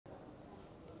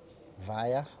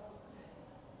via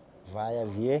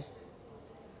vie.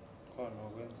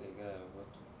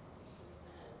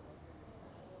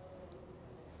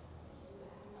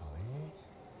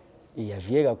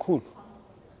 Iyavie kakhulu.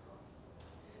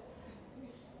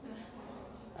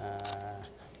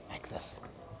 Like this.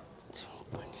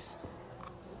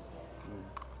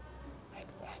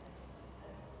 Like that.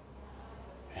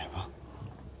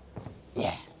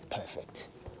 Yeah, perfect.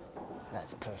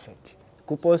 That's perfect.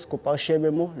 Kupos kupa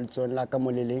shebe mo litson la ka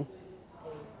mo leleng.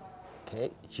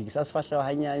 Okay, jigisa sfahla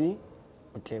hanyani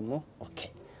utemo.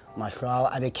 Okay. Mahlo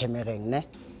a be camereng ne.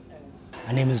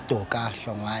 My name is Toka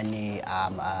Hlongwane.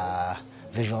 I'm a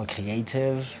visual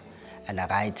creative and a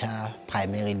writer.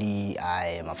 Primarily, I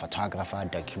am a photographer,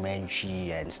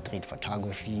 documentary and street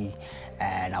photography.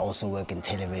 And I also work in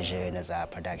television as a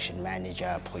production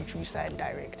manager, producer and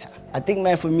director. I think,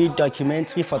 man, for me,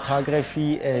 documentary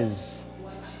photography is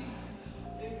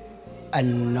a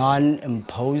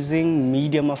non-imposing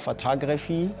medium of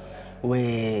photography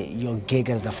where your gig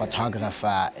as the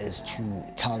photographer is to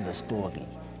tell the story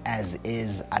as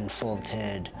is,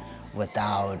 unfiltered,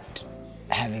 without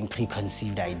having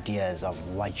preconceived ideas of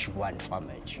what you want from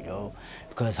it, you know?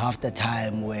 Because half the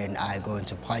time when I go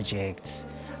into projects,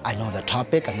 I know the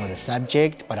topic, I know the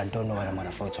subject, but I don't know what I'm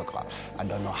gonna photograph. I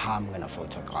don't know how I'm gonna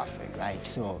photograph it, right?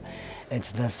 So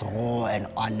it's this raw and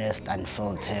honest,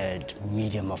 unfiltered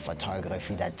medium of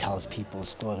photography that tells people's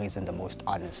stories in the most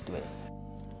honest way.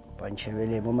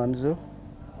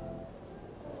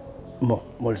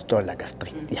 Mo store like a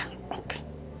street, yeah, okay.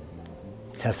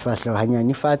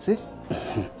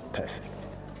 Perfect.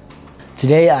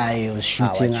 Today I was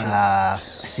shooting a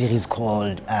series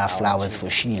called Flowers for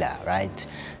Sheila, right?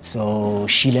 So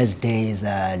Sheila's Day is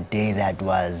a day that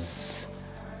was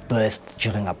birthed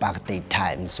during apartheid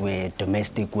times where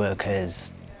domestic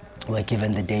workers were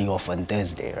given the day off on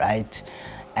Thursday, right?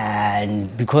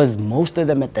 And because most of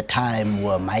them at the time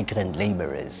were migrant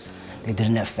laborers, they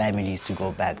didn't have families to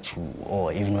go back to,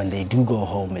 or even when they do go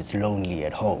home, it's lonely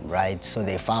at home, right? So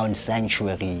they found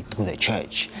sanctuary through the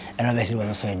church. And obviously it was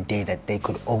also a day that they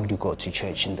could only go to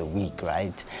church in the week,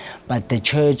 right? But the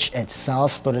church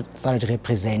itself started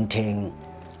representing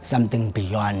something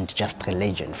beyond just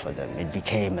religion for them. It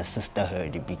became a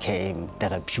sisterhood, it became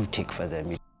therapeutic for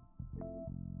them.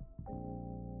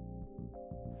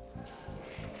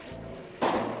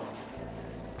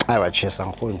 I was just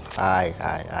on home. My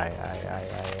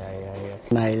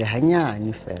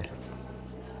hanyani fell.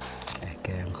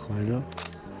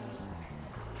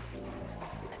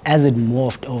 As it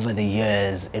morphed over the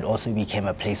years, it also became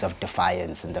a place of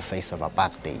defiance in the face of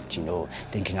apartheid, you know,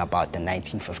 thinking about the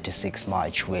 1956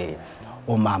 march where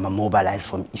oMama mobilized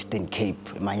from Eastern Cape,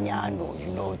 boManyano, you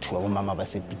know, to oMama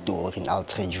basepitori in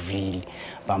Altridgeville,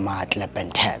 Bamatlap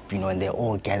and Tap, you know, and they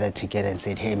all gathered together and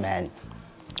said, hey man,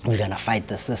 we're gonna fight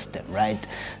the system, right?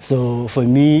 So for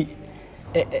me,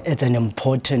 it's an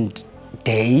important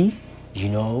day, you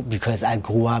know, because I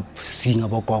grew up seeing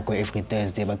abogogo every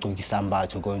Thursday, Samba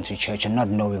to going to church and not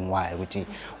knowing why.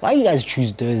 Why you guys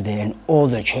choose Thursday and all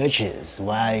the churches?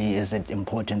 Why is it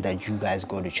important that you guys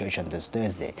go to church on this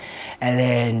Thursday? And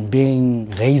then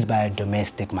being raised by a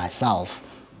domestic myself,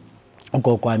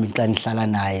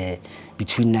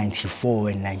 between 94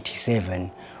 and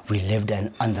 97, we lived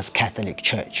on this Catholic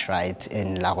church, right,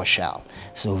 in La Rochelle.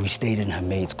 So we stayed in her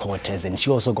maid's quarters, and she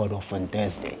also got off on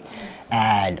Thursday.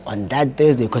 And on that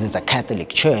Thursday, because it's a Catholic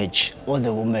church, all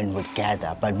the women would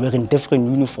gather, but we're in different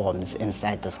uniforms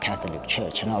inside this Catholic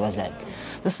church. And I was like,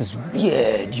 this is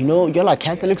weird, you know, you're like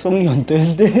Catholics only on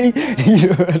Thursday? You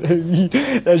know what I mean?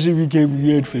 That shit became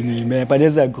weird for me, man. But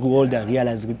as I grew older, I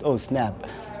realized, oh snap,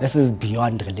 this is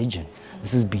beyond religion.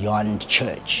 This is beyond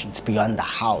church. It's beyond the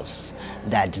house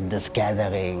that this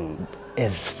gathering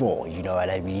is for, you know what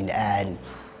I mean? And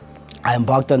I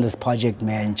embarked on this project,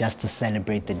 man, just to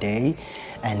celebrate the day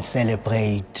and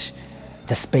celebrate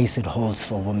the space it holds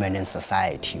for women in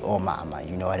society, oMama,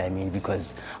 you know what I mean?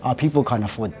 Because our people can't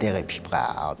afford therapy,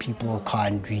 our people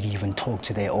can't really even talk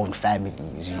to their own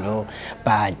families, you know?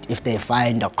 But if they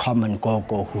find a common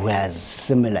gogo who has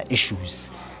similar issues,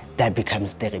 that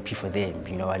becomes therapy for them,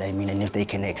 you know what I mean? And if they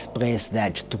can express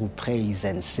that through praise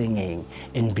and singing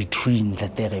in between the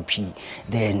therapy,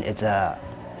 then it's a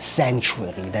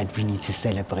sanctuary that we need to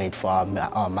celebrate for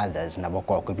our mothers and our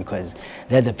gogo, because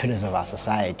they're the pillars of our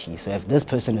society. So if this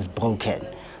person is broken,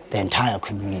 the entire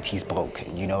community is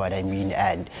broken, you know what I mean?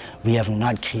 And we have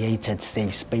not created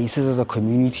safe spaces as a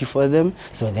community for them,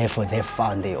 so therefore they've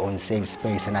found their own safe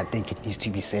space, and I think it needs to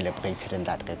be celebrated in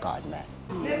that regard, man.